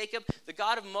God of Jacob, the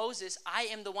God of Moses. I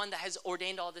am the one that has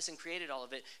ordained all this and created all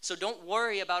of it. So don't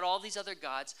worry about all these other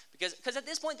gods, because at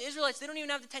this point, the Israelites, they don't even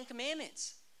have the 10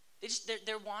 Commandments.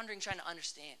 They're wandering, trying to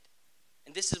understand.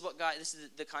 And this is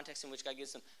the context in which God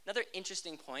gives them. Another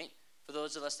interesting point for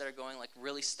those of us that are going like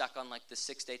really stuck on like the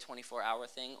 6-day, 24-hour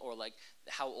thing, or like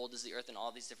how old is the earth and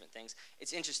all these different things.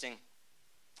 It's interesting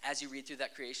as you read through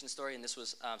that creation story, and this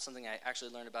was something I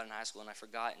actually learned about in high school and I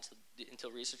forgot until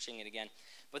researching it again.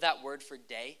 But that word for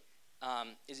day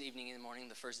is evening and morning,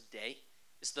 the first day.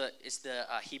 It's the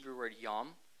Hebrew word yom,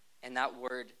 and that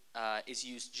word is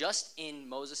used just in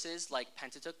Moses's like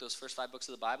Pentateuch, those first 5 books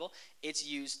of the Bible. It's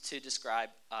used to describe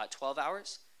 12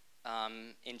 hours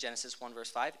in Genesis 1 verse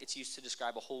 5. It's used to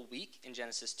describe a whole week in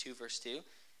Genesis 2 verse 2.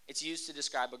 It's used to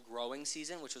describe a growing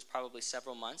season, which was probably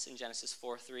several months in Genesis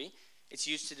 4:3. It's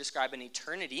used to describe an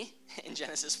eternity in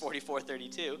Genesis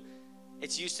 44:32.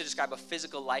 It's used to describe a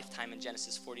physical lifetime in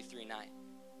Genesis 43:9,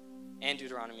 and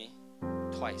Deuteronomy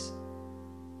twice,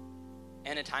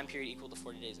 and a time period equal to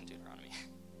 40 days in Deuteronomy.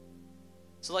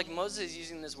 So like Moses is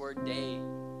using this word day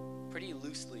pretty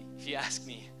loosely, if you ask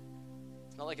me.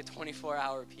 It's not like a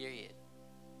 24-hour period.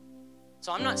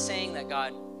 So I'm not saying that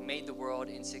God made the world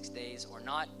in 6 days or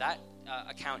not. That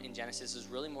account in Genesis is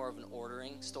really more of an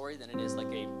ordering story than it is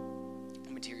like a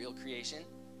material creation.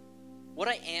 What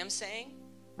I am saying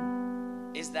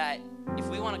is that if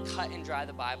we want to cut and dry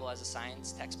the Bible as a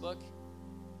science textbook,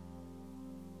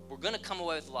 we're going to come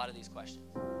away with a lot of these questions.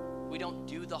 We don't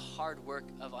do the hard work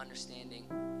of understanding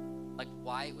like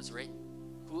why it was written,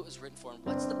 who it was written for, and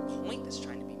what's the point that's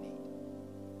trying to be made.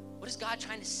 What is God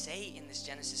trying to say in this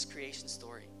Genesis creation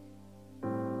story?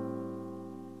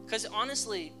 Because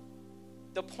honestly,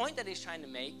 the point that he's trying to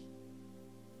make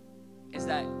is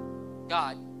that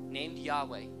God, named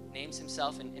Yahweh, names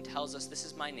himself and tells us, this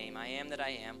is my name. I am that I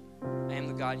am. I am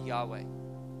the God Yahweh.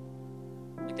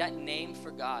 Like that name for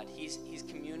God, he's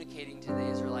communicating to the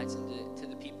Israelites and to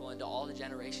the people and to all the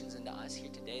generations and to us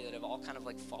here today that have all kind of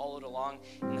like followed along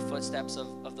in the footsteps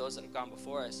of those that have gone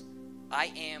before us.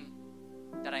 I am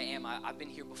that I am. I've been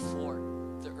here before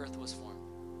the earth was formed.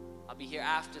 I'll be here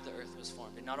after the earth was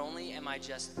formed. And not only am I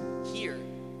just here,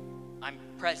 I'm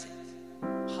present,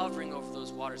 hovering over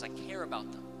those waters. I care about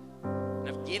them. And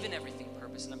I've given everything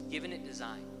purpose, and I've given it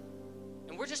design.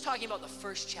 And we're just talking about the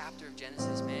first chapter of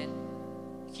Genesis, man.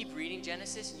 You keep reading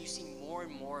Genesis, and you see more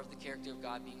and more of the character of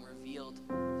God being revealed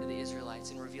to the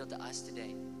Israelites and revealed to us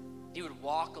today. He would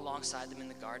walk alongside them in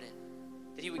the garden,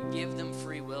 that he would give them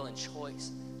free will and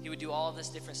choice. He would do all of this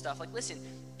different stuff. Like, listen,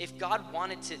 if God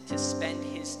wanted to spend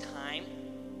his time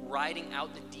writing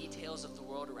out the details of the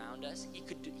world around us, he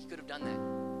could have done that.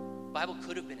 The Bible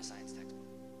could have been a science textbook.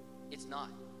 It's not.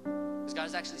 Because God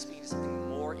is actually speaking to something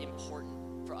more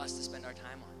important for us to spend our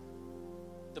time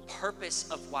on. The purpose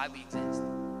of why we exist.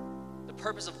 The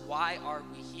purpose of why are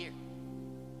we here.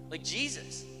 Like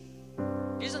Jesus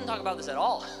doesn't talk about this at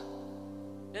all.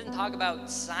 He doesn't talk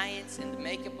about science and the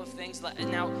makeup of things.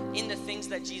 Now, in the things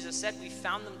that Jesus said, we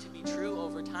found them to be true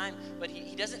over time, but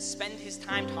he doesn't spend his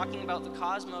time talking about the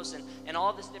cosmos and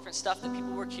all this different stuff that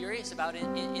people were curious about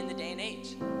in the day and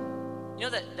age. You know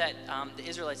that the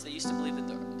Israelites, they used to believe that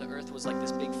the earth was like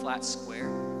this big flat square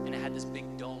and it had this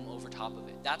big dome over top of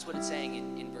it. That's what it's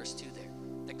saying in verse 2 there.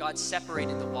 That God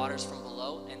separated the waters from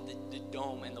below and the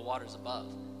dome and the waters above.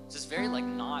 It's this very like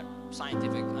not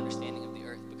scientific understanding of the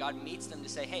earth. But God meets them to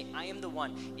say, hey, I am the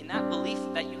one. In that belief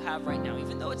that you have right now,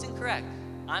 even though it's incorrect,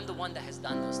 I'm the one that has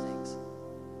done those things.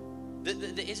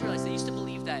 The Israelites, they used to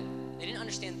believe that they didn't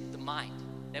understand the mind.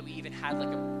 That we even had like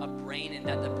a brain, and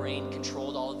that the brain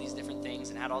controlled all of these different things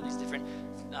and had all these different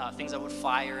things that would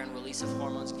fire and release of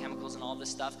hormones and chemicals and all this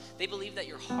stuff. They believed that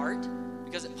your heart,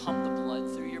 because it pumped the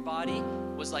blood through your body,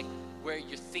 was like where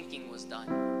your thinking was done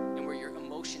and where your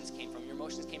emotions came from. Your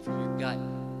emotions came from your gut.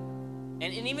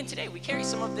 And even today, we carry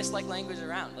some of this like language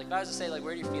around. Like if I was to say like,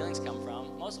 where do your feelings come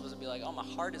from? Most of us would be like, oh, my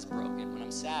heart is broken when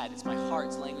I'm sad. It's my heart.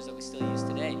 It's language that we still use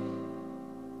today.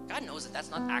 God knows that that's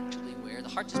not actually where. The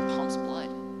heart just pumps blood.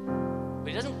 But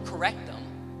he doesn't correct them.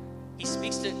 He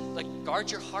speaks to, like, guard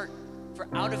your heart, for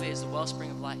out of it is the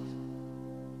wellspring of life.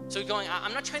 So he's going,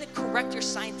 I'm not trying to correct your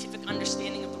scientific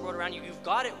understanding of the world around you. You've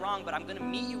got it wrong, but I'm going to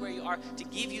meet you where you are to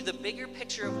give you the bigger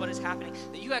picture of what is happening,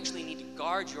 that you actually need to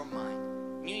guard your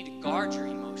mind. You need to guard your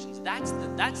emotions. That's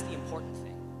the important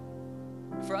thing.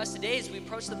 For us today, as we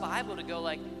approach the Bible to go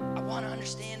like, I want to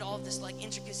understand all of this like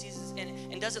intricacies,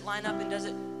 and does it line up, and does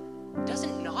it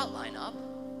not line up?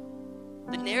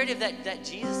 The narrative that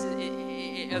Jesus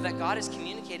that God is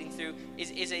communicating through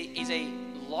is a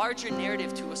larger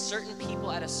narrative to a certain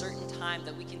people at a certain time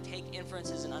that we can take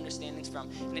inferences and understandings from,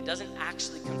 and it doesn't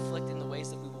actually conflict in the ways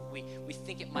that we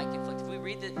think it might conflict. If we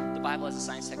read the Bible as a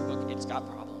science textbook, it's got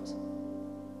problems.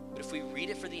 But if we read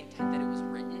it for the intent that it was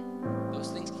written,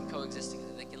 those things can coexist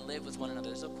together. They can live with one another.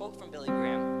 There's a quote from Billy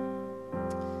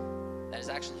Graham that is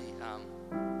actually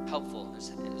helpful.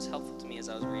 It was helpful to me as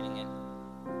I was reading it,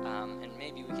 and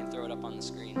maybe we can throw it up on the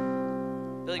screen.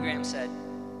 Billy Graham said,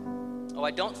 "Oh,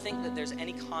 I don't think that there's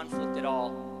any conflict at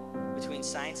all between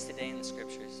science today and the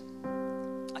scriptures.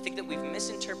 I think that we've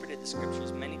misinterpreted the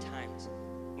scriptures many times.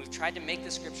 We've tried to make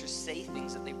the scriptures say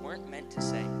things that they weren't meant to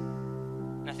say.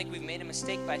 And I think we've made a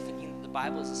mistake by thinking that the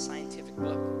Bible is a scientific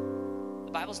book.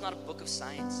 The Bible's not a book of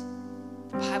science.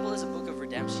 The Bible is a book of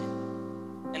redemption.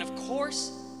 And of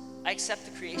course, I accept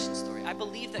the creation story. I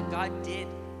believe that God did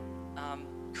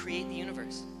create the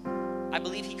universe. I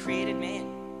believe he created man.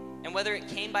 And whether it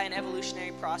came by an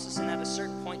evolutionary process and at a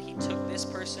certain point he took this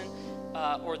person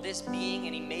or this being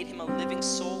and he made him a living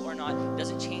soul or not,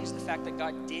 doesn't change the fact that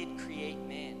God did create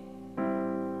man."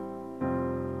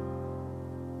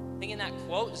 I think in that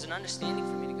quote there's an understanding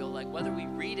for me to go like, whether we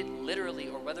read it literally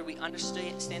or whether we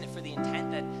understand it for the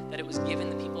intent that it was given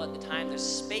the people at the time, there's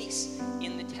space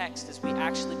in the text as we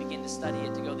actually begin to study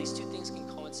it to go, these two things can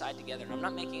coincide together. And I'm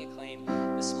not making a claim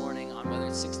this morning on whether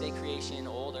it's 6-day creation,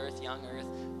 old earth, young earth,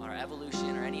 or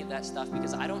evolution or any of that stuff,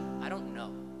 because I don't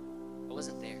know. I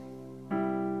wasn't there.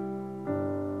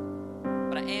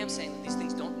 But I am saying that these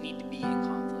things don't need to be in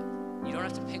conflict. You don't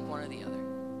have to pick one or the other.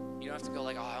 You don't have to go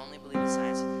like, oh, I only believe in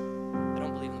science. I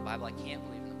don't believe in the Bible. I can't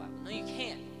believe in the Bible. No, you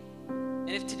can. And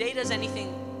if today does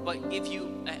anything but give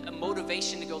you a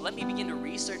motivation to go, let me begin to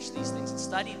research these things and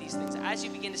study these things. As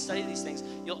you begin to study these things,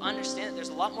 you'll understand that there's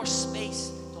a lot more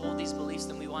space to hold these beliefs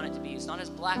than we want it to be. It's not as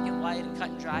black and white and cut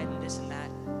and dried and this and that.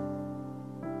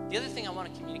 The other thing I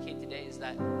want to communicate today is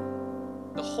that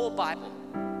the whole Bible,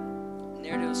 the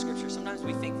narrative of Scripture, sometimes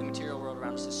we think the material world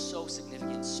around us is so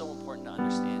significant, so important to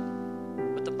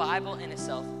understand. But the Bible in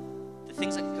itself, the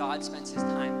things that God spends his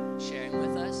time sharing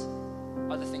with us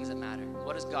are the things that matter.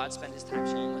 What does God spend his time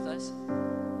sharing with us?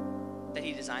 That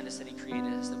he designed us, that he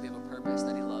created us, that we have a purpose,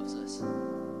 that he loves us,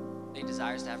 that he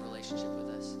desires to have a relationship with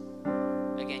us.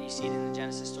 Again, you see it in the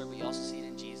Genesis story, but you also see it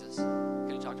in Jesus.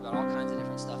 Could have talked about all kinds of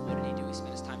different stuff. What did he do? He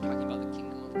spent his time talking about the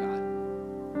kingdom of God,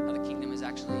 how the kingdom is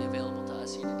actually available to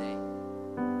us here today.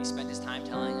 He spent his time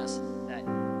telling us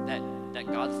that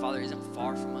God the Father isn't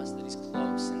far from us, that he's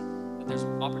close, and that there's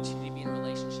opportunity to be in a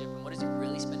relationship. And what does he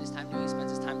really spend his time doing? He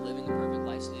spends his time living a perfect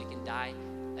life so that he can die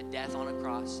a death on a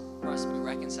cross for us to be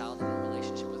reconciled in a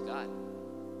relationship with God.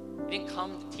 He didn't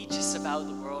come to teach us about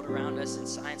the world around us and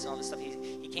science and all this stuff.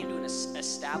 He came to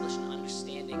establish an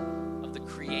understanding of the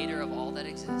creator of all that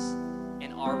exists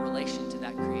and our relation to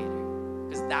that creator,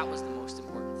 because that was the most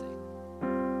important thing.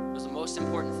 It was the most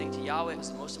important thing to Yahweh. It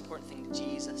was the most important thing to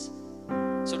Jesus.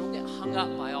 So don't get hung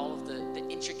up by all of the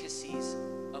intricacies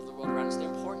of the world around us. They're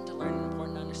important to learn and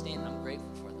important to understand, and I'm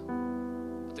grateful for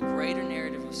them. But the greater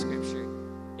narrative of Scripture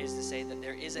is to say that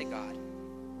there is a God,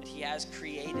 that he has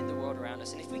created the world around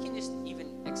us. And if we can just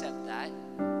even accept that,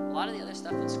 a lot of the other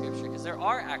stuff in Scripture, because there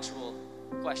are actual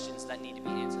questions that need to be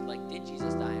answered, like did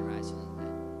Jesus die and rise from the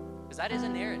dead? Because that is a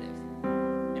narrative,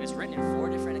 and it's written in 4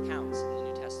 different accounts in the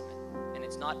New Testament, and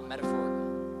it's not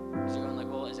metaphorical. Because you're going like,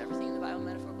 well, is everything in the Bible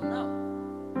metaphorical? No.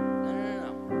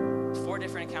 4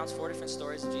 different accounts, 4 different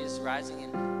stories of Jesus rising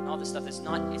and all this stuff. It's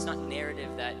not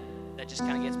narrative that just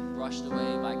kind of gets brushed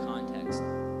away by context.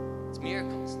 It's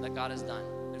miracles that God has done.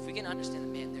 But if we can understand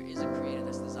that, man, there is a creator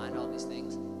that's designed all these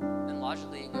things, then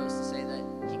logically it goes to say that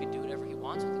he could do whatever he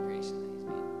wants with the creation that he's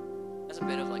made. That's a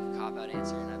bit of like a cop-out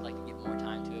answer, and I'd like to give more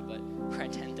time to it, but we're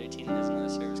at 10:13 and there's another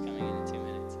service coming in 2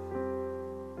 minutes.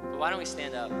 But why don't we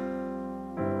stand up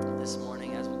this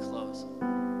morning as we close?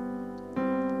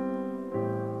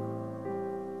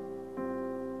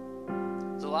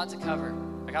 There's a lot to cover.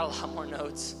 I got a lot more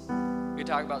notes. We could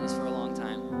talk about this for a long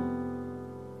time.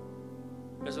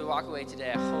 But as we walk away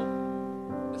today, I hope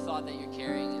the thought that you're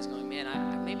carrying is going, man,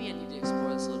 maybe I need to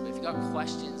explore this a little bit. If you've got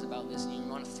questions about this and you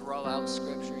want to throw out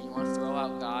Scripture, you want to throw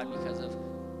out God because of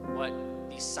what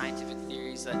these scientific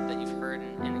theories that you've heard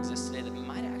and exist today that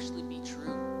might actually be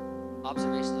true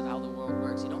observations of how the world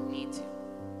works, you don't need to.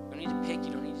 You don't need to pick,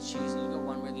 you don't need to choose, you need to go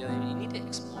one way or the other. You need to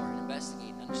explore and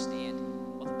investigate and understand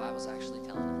what the Bible's actually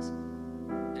telling us.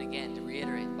 And And again, to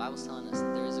reiterate, the Bible's telling us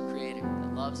that there is a creator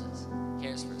that loves us,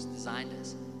 cares for us, designed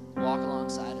us, to walk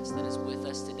alongside us, that is with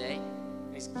us today,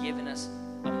 and he's given us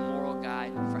a moral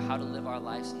guide for how to live our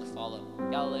lives and to follow.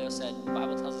 Galileo said, the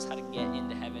Bible tells us how to get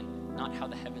into heaven, not how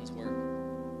the heavens work.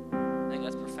 I think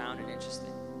that's profound and interesting.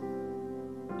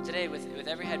 But today, with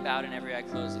every head bowed and every eye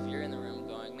closed, if you're in the room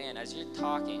going, man, as you're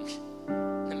talking,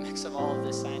 the mix of all of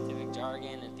this scientific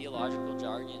jargon and theological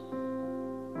jargon,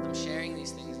 I'm sharing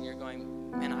these things and you're going,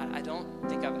 man, I don't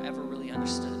think I've ever really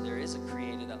understood that there is a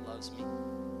creator that loves me.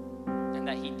 And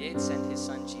that he did send his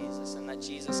son Jesus, and that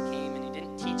Jesus came and he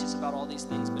didn't teach us about all these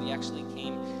things, but he actually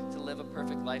came to live a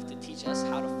perfect life, to teach us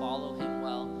how to follow him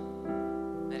well.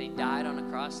 That he died on a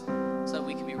cross so that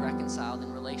we could be reconciled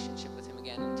in relationship with him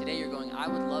again. And today you're going, I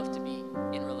would love to be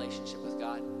in relationship with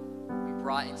God and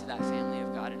brought into that family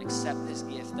of God and accept this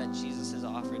gift that Jesus has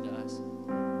offered to us.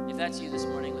 If that's you this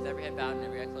morning, with every head bowed and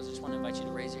every eye closed, I just want to invite you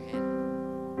to raise your hand.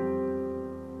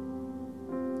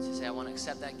 To say, I want to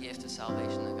accept that gift of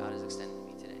salvation that God has extended to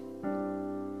me today.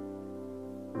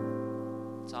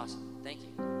 It's awesome. Thank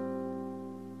you.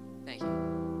 Thank you.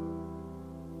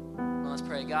 Well, let's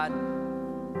pray. God,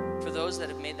 for those that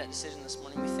have made that decision this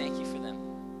morning, we thank you for them.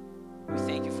 We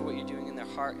thank you for what you're doing in their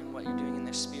heart and what you're doing in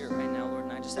their spirit right now, Lord.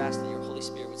 And I just ask that your Holy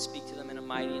Spirit would speak to them in a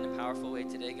mighty and a powerful way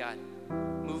today, God.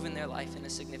 Move in their life in a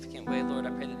significant way, Lord.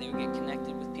 I pray that they would get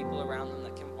connected with people around them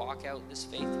that can walk out this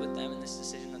faith with them and this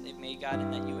decision that they've made, God,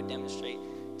 and that you would demonstrate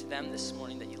to them this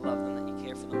morning that you love them, that you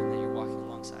care for them, and that you're walking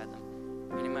alongside them.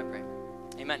 In your name I pray.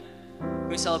 Amen. Can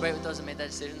we celebrate with those that made that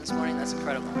decision this morning? That's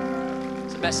incredible.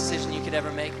 It's the best decision you could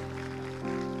ever make.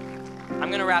 I'm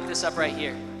going to wrap this up right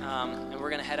here, and we're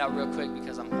going to head out real quick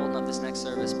because I'm holding up this next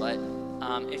service, but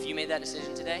if you made that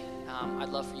decision today, I'd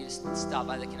love for you to stop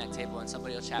by the Connect table and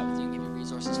somebody will chat with you and give you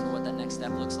resources for what that next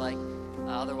step looks like.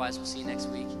 Otherwise, we'll see you next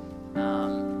week.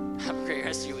 Have a great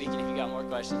rest of your week, and if you got more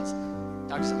questions,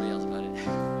 talk to somebody else about it.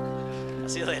 I'll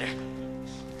see you later.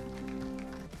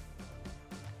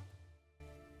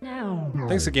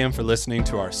 Thanks again for listening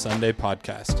to our Sunday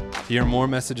podcast. To hear more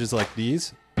messages like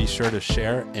these, be sure to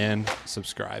share and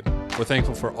subscribe. We're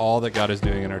thankful for all that God is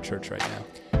doing in our church right now.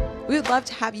 We would love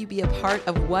to have you be a part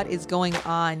of what is going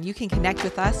on. You can connect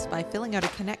with us by filling out a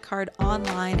Connect card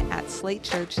online at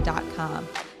slatechurch.com.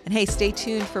 And hey, stay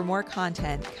tuned for more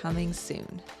content coming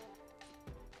soon.